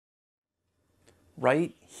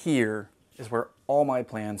right here is where all my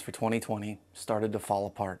plans for 2020 started to fall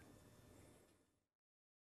apart.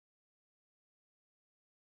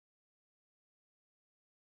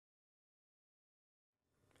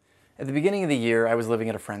 At the beginning of the year, I was living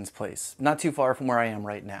at a friend's place, not too far from where I am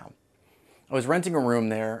right now. I was renting a room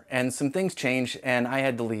there, and some things changed, and I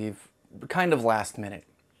had to leave kind of last minute.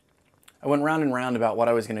 I went round and round about what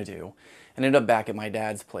I was going to do, and ended up back at my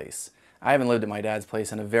dad's place. I haven't lived at my dad's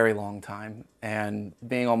place in a very long time, and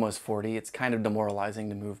being almost 40, it's kind of demoralizing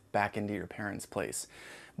to move back into your parents' place.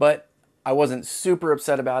 But I wasn't super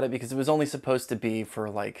upset about it because it was only supposed to be for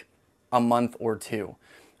like a month or two.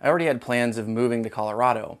 I already had plans of moving to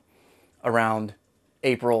Colorado around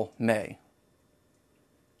April, May.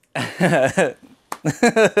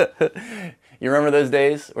 You remember those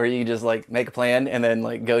days where you just like make a plan and then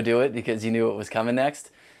like go do it because you knew what was coming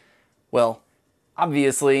next? Well,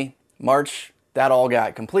 obviously, March, that all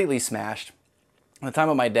got completely smashed. At the time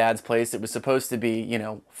of my dad's place, it was supposed to be,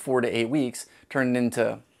 4 to 8 weeks, turned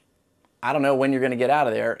into, I don't know when you're going to get out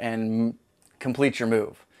of there and complete your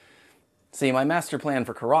move. See, my master plan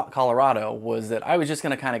for Colorado was that I was just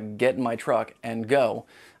going to kind of get in my truck and go.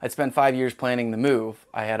 I'd spent 5 years planning the move.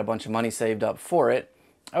 I had a bunch of money saved up for it.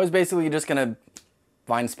 I was basically just going to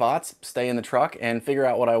find spots, stay in the truck, and figure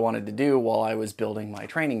out what I wanted to do while I was building my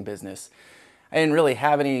training business. I didn't really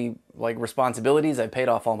have any responsibilities. I paid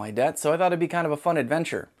off all my debt, so I thought it'd be kind of a fun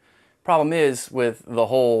adventure. Problem is, with the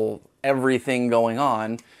whole everything going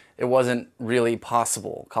on, it wasn't really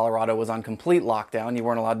possible. Colorado was on complete lockdown. You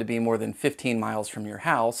weren't allowed to be more than 15 miles from your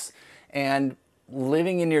house. And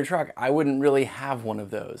living in your truck, I wouldn't really have one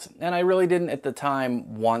of those. And I really didn't at the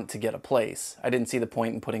time want to get a place. I didn't see the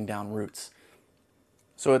point in putting down roots.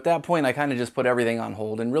 So at that point, I kind of just put everything on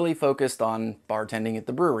hold and really focused on bartending at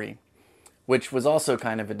the brewery, which was also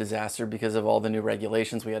kind of a disaster because of all the new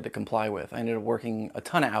regulations we had to comply with. I ended up working a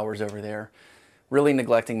ton of hours over there, really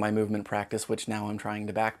neglecting my movement practice, which now I'm trying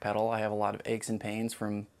to backpedal. I have a lot of aches and pains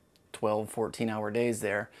from 12, 14-hour days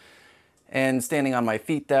there. And standing on my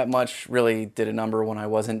feet that much really did a number when I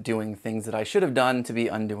wasn't doing things that I should have done to be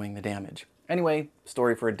undoing the damage. Anyway,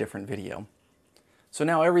 story for a different video. So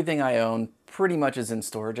now everything I own pretty much is in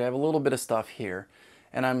storage. I have a little bit of stuff here,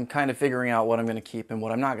 and I'm kind of figuring out what I'm going to keep and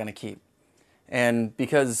what I'm not going to keep. And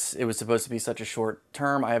because it was supposed to be such a short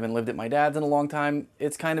term, I haven't lived at my dad's in a long time,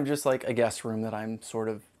 it's kind of just like a guest room that I'm sort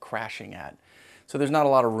of crashing at. So there's not a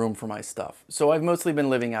lot of room for my stuff. So I've mostly been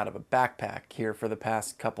living out of a backpack here for the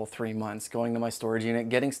past 3 months, going to my storage unit,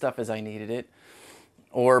 getting stuff as I needed it,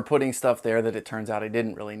 or putting stuff there that it turns out I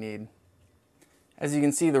didn't really need. As you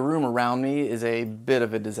can see, the room around me is a bit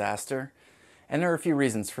of a disaster, and there are a few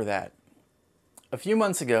reasons for that. A few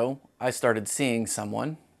months ago, I started seeing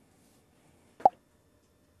someone,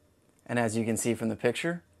 and as you can see from the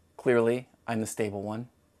picture, clearly I'm the stable one.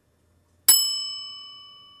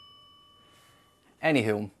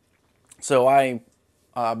 Anywho, so I,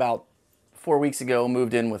 about 4 weeks ago,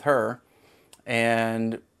 moved in with her,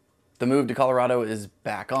 and the move to Colorado is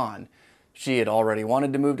back on. She had already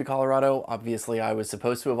wanted to move to Colorado. Obviously, I was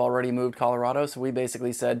supposed to have already moved Colorado, so we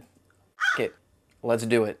basically said, "Okay, let's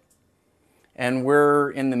do it." And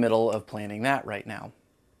we're in the middle of planning that right now.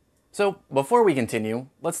 So before we continue,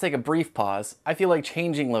 let's take a brief pause. I feel like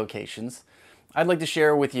changing locations. I'd like to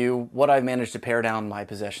share with you what I've managed to pare down my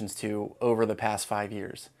possessions to over the past 5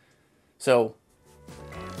 years. So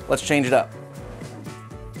let's change it up.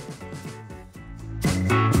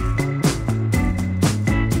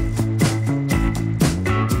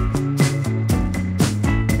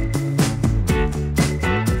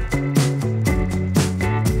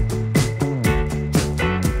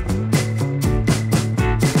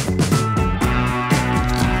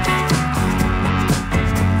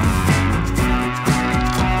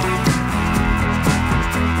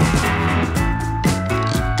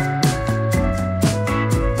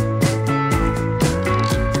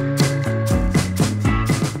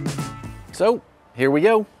 So here we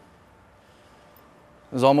go.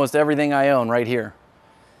 There's almost everything I own right here.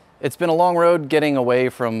 It's been a long road getting away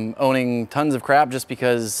from owning tons of crap just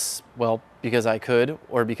because, well, because I could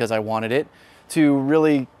or because I wanted it, to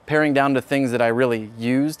really paring down to things that I really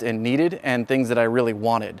used and needed and things that I really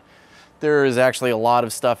wanted. There is actually a lot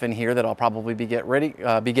of stuff in here that I'll probably be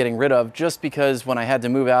getting rid of just because when I had to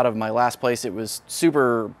move out of my last place, it was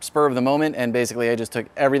super spur of the moment, and basically I just took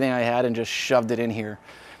everything I had and just shoved it in here.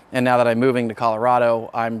 And now that I'm moving to Colorado,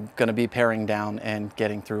 I'm going to be paring down and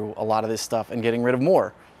getting through a lot of this stuff and getting rid of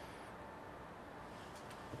more.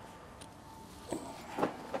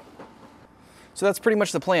 So that's pretty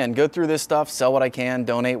much the plan. Go through this stuff, sell what I can,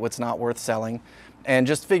 donate what's not worth selling. and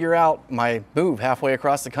just figure out my move halfway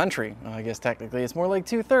across the country. I guess technically it's more like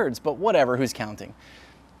 2/3, but whatever, who's counting?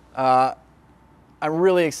 I'm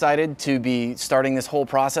really excited to be starting this whole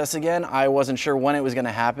process again. I wasn't sure when it was going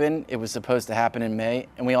to happen. It was supposed to happen in May,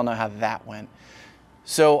 and we all know how that went.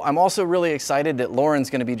 So I'm also really excited that Lauren's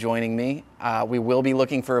going to be joining me. We will be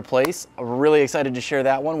looking for a place. I'm really excited to share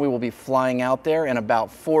that one. We will be flying out there in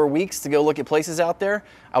about 4 weeks to go look at places out there.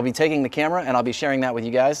 I'll be taking the camera and I'll be sharing that with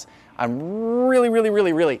you guys. I'm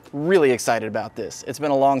really excited about this. It's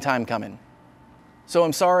been a long time coming. So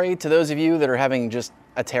I'm sorry to those of you that are having just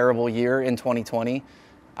a terrible year in 2020.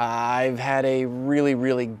 I've had a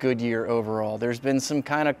really good year overall. There's been some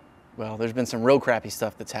there's been some real crappy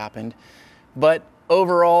stuff that's happened, but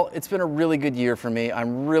overall, it's been a really good year for me.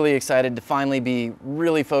 I'm really excited to finally be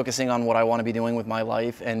really focusing on what I want to be doing with my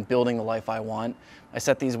life and building the life I want. I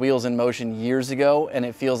set these wheels in motion years ago, and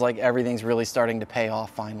it feels like everything's really starting to pay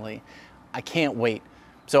off finally. I can't wait.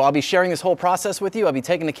 So I'll be sharing this whole process with you. I'll be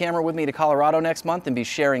taking the camera with me to Colorado next month and be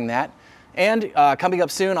sharing that. And coming up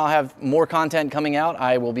soon, I'll have more content coming out.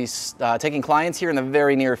 I will be taking clients here in the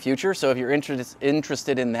very near future. So if you're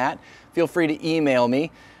interested in that, feel free to email me.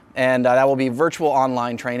 And that will be virtual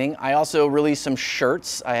online training. I also release some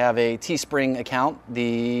shirts. I have a Teespring account.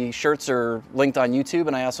 The shirts are linked on YouTube,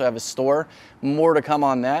 and I also have a store. More to come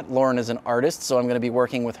on that. Lauren is an artist, so I'm going to be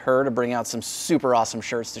working with her to bring out some super awesome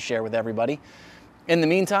shirts to share with everybody. In the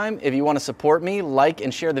meantime, if you want to support me, like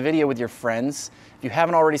and share the video with your friends. If you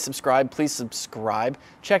haven't already subscribed, please subscribe.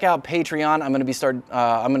 Check out Patreon. I'm going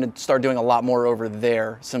to start doing a lot more over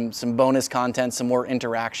there. Some bonus content, some more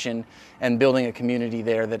interaction, and building a community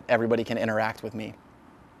there that everybody can interact with me.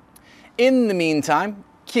 In the meantime,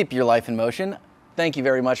 keep your life in motion. Thank you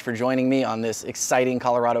very much for joining me on this exciting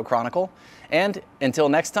Colorado Chronicle. And until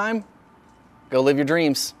next time, go live your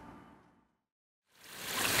dreams.